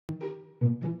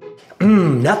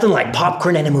Nothing like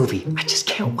popcorn and a movie. I just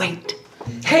can't wait.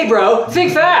 Hey bro,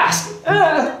 think fast!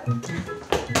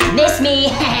 Miss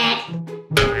me.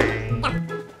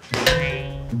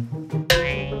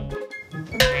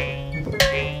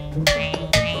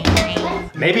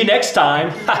 Maybe next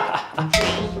time.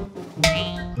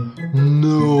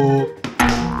 No.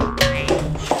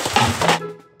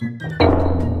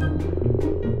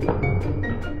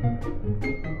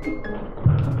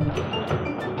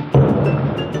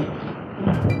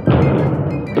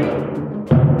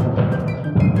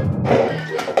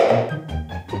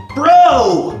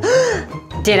 Bro!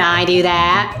 Did I do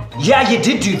that? Yeah, you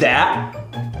did do that.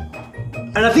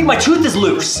 And I think my tooth is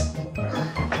loose.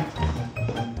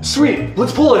 Sweet,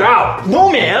 let's pull it out. No,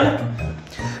 man.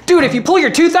 Dude, if you pull your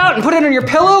tooth out and put it on your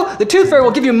pillow, the tooth fairy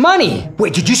will give you money.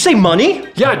 Wait, did you say money?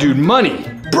 Yeah, dude, money.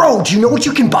 Bro, do you know what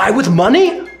you can buy with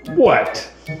money? What?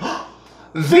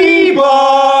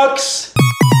 V-Bucks!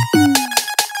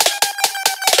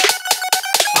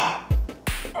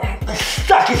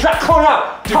 Stuck, it's not coming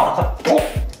out. It's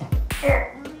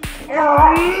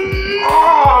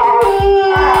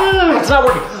not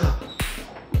working.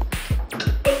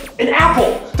 An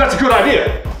apple. That's a good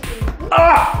idea.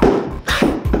 Ah!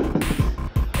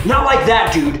 Not like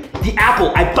that, dude. The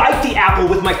apple, I bite the apple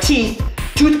with my teeth,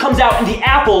 tooth comes out in the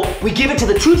apple, we give it to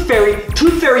the tooth fairy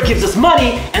gives us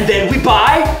money, and then we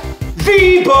buy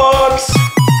V-Bucks!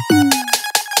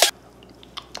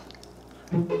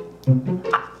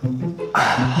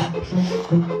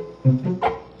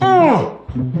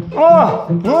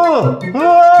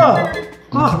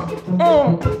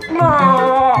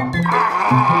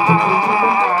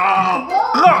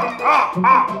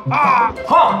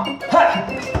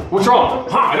 What's wrong?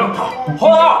 I don't.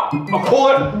 Hold up! I'll pull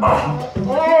it.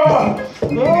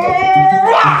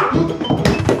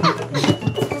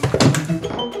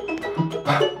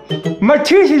 My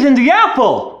tooth is in the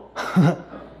apple!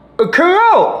 Come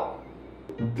out!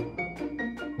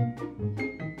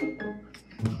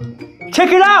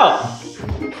 Check it out!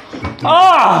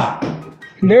 Ah!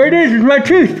 There it is, it's my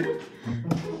tooth!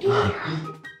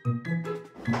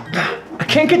 I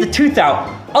can't get the tooth out.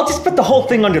 I'll just put the whole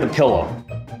thing under the pillow.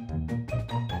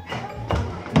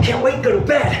 Can't wait to go to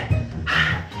bed.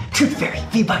 Tooth fairy,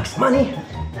 V-Bucks, money.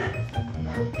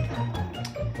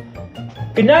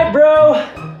 Good night, bro.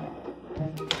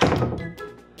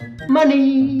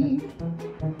 Money.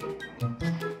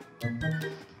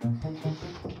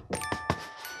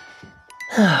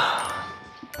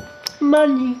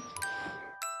 Money.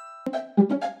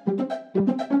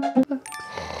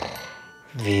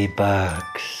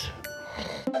 V-Bucks.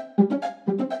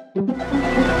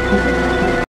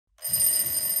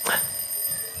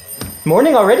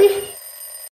 Morning already?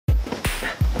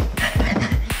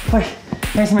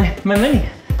 Where's my money?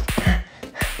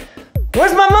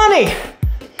 Where's my money?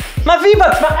 My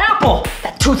V-Bucks, my apple!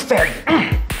 That tooth fairy.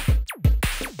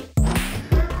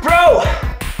 Bro!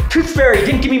 Tooth fairy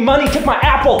didn't give me money, took my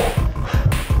apple!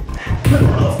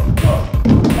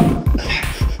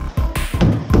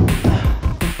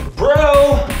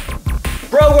 Bro!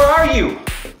 Bro, where are you?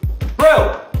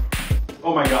 Bro!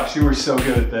 Oh my gosh, you were so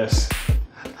good at this.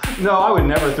 No, I would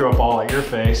never throw a ball at your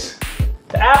face.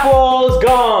 The apple is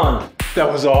gone! That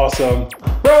was awesome.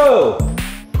 Bro!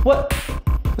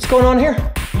 What's going on here?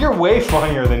 You're way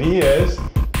funnier than he is.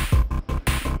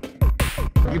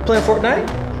 You playing Fortnite?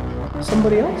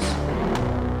 Somebody else?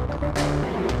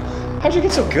 How'd you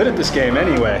get so good at this game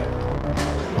anyway?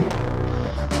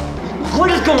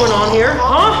 What is going on here,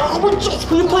 huh? Who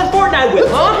you playing Fortnite with,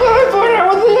 huh? Fortnite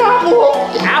with the apple!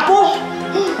 The apple?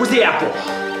 Where's the apple?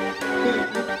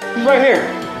 He's right here.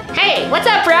 Hey, what's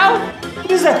up, bro?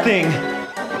 What is that thing?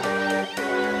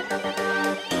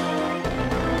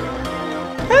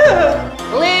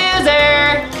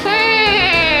 Loser.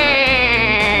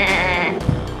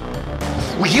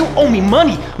 Well, you owe me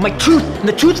money. My tooth, and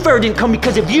the tooth fairy didn't come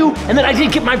because of you, and then I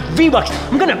didn't get my V-Bucks.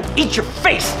 I'm gonna eat your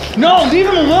face. No, leave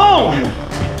him alone.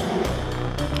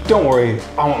 Don't worry,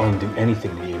 I won't let him do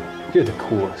anything to you. You're the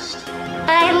coolest.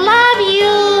 I love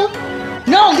you.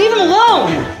 No, leave him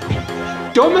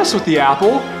alone. Don't mess with the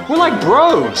apple. We're like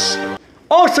bros.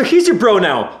 Oh, so he's your bro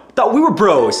now. Thought we were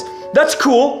bros. That's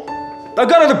cool. I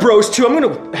got other bros too. I'm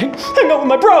gonna hang out with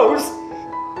my bros.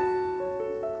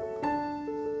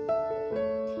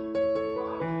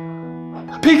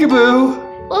 Peekaboo.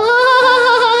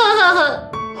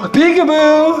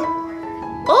 Peekaboo.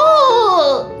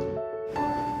 Oh.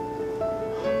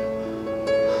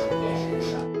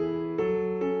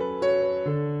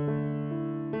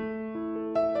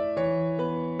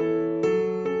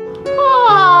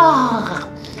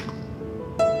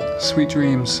 Sweet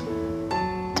dreams.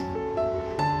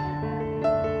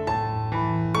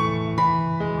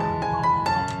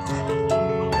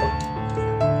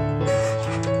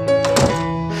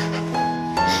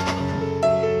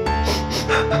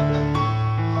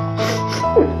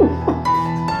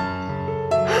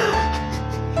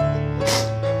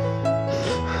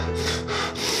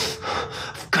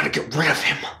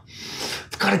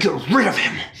 rid of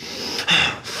him.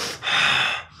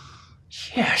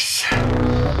 Yes.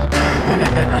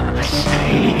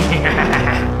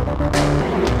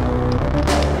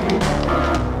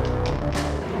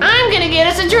 I'm gonna get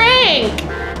us a drink.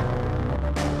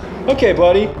 Okay,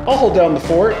 buddy, I'll hold down the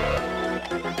fort.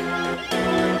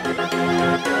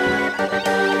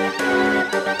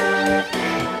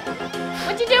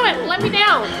 What you doing? Let me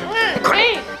down.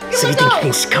 Hey, So you let's think go.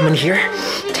 you can come in here?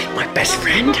 Take my best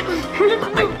friend?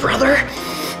 My brother?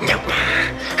 No.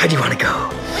 How do you want to go?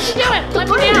 What you doing? Let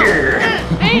me down.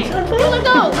 Hey, let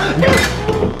go.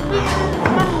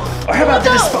 Or how about the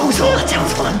Let's go. disposal? That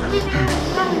sounds fun.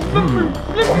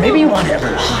 Or maybe you want it.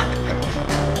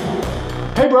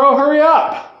 Hey, bro, hurry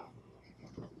up.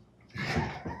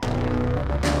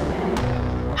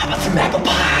 How about some apple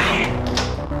pie?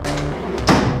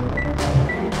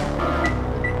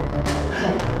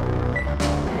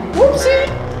 Whoopsie.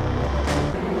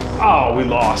 Oh, we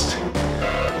lost.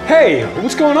 Hey,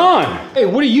 what's going on? Hey,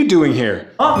 what are you doing here?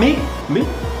 Me?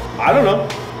 I don't know.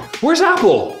 Where's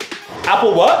Apple?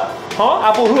 Apple what? Huh?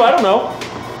 Apple who? I don't know.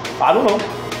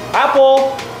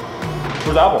 Apple.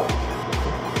 Where's Apple?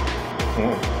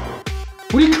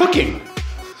 What are you cooking?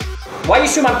 Why you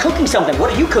assume I'm cooking something?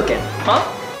 What are you cooking? Huh?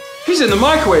 He's in the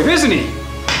microwave, isn't he?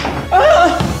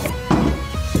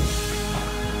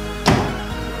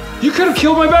 You could have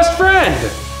killed my best friend.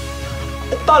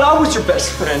 I thought I was your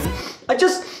best friend. I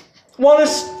just want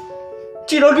us,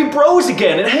 to be bros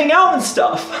again and hang out and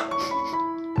stuff.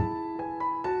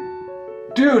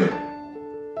 Dude,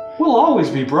 we'll always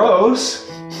be bros.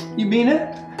 You mean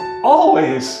it?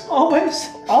 Always. Always?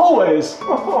 Always.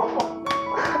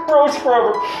 Bros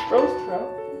forever. Bros forever.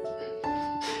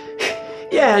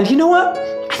 Yeah, and you know what?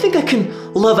 I think I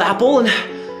can love Apple and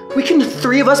the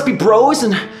three of us be bros,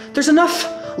 and there's enough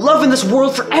love in this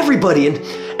world for everybody, and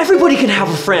everybody can have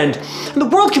a friend, and the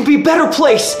world can be a better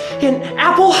place. And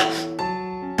Apple,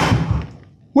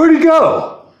 Where'd he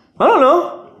go? I don't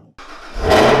know.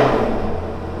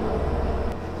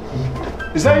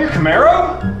 Is that your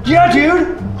Camaro? Yeah,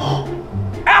 dude.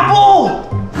 Apple!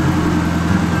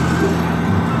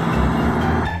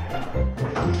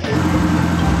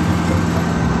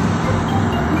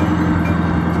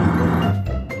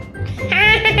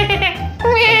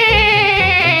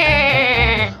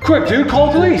 Quick, dude, call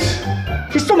the police.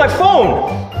 He stole my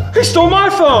phone. He stole my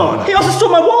phone. He also stole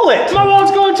my wallet. My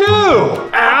wallet's gone too.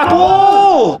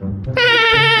 Apple!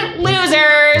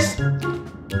 Losers.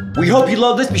 We hope you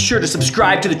love this. Be sure to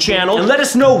subscribe to the channel and let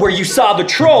us know where you saw the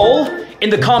troll in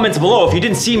the comments below. If you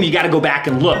didn't see him, you gotta go back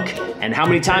and look. And how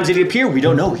many times did he appear? We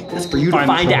don't know. That's for you to Find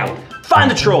the find troll. out.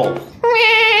 Find the troll.